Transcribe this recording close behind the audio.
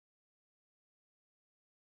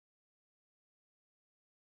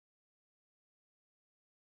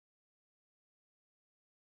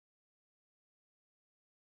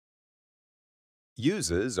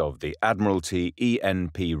Users of the Admiralty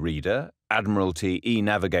ENP Reader, Admiralty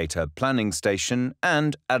e-Navigator Planning Station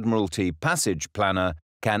and Admiralty Passage Planner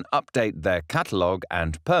can update their catalogue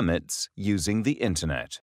and permits using the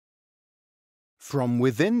Internet. From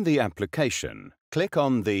within the application, click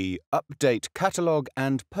on the Update Catalogue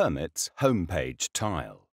and Permits homepage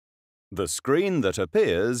tile. The screen that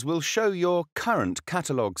appears will show your current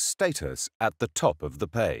catalogue status at the top of the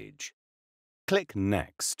page. Click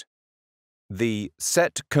Next. The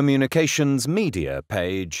Set Communications Media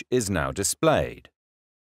page is now displayed.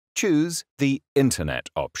 Choose the Internet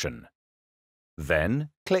option. Then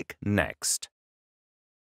click Next.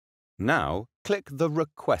 Now click the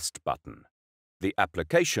Request button. The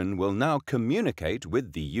application will now communicate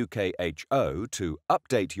with the UKHO to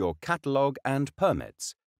update your catalogue and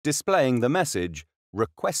permits, displaying the message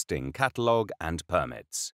Requesting Catalogue and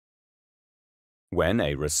Permits. When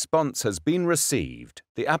a response has been received,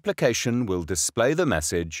 the application will display the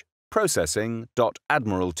message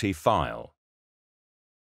Processing.Admiralty file.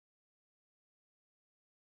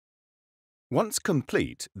 Once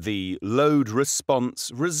complete, the Load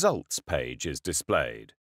Response Results page is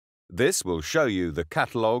displayed. This will show you the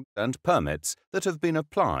catalogue and permits that have been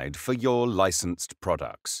applied for your licensed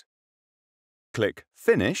products. Click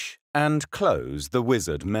Finish and close the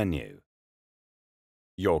wizard menu.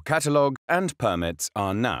 Your catalogue and permits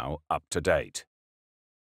are now up to date.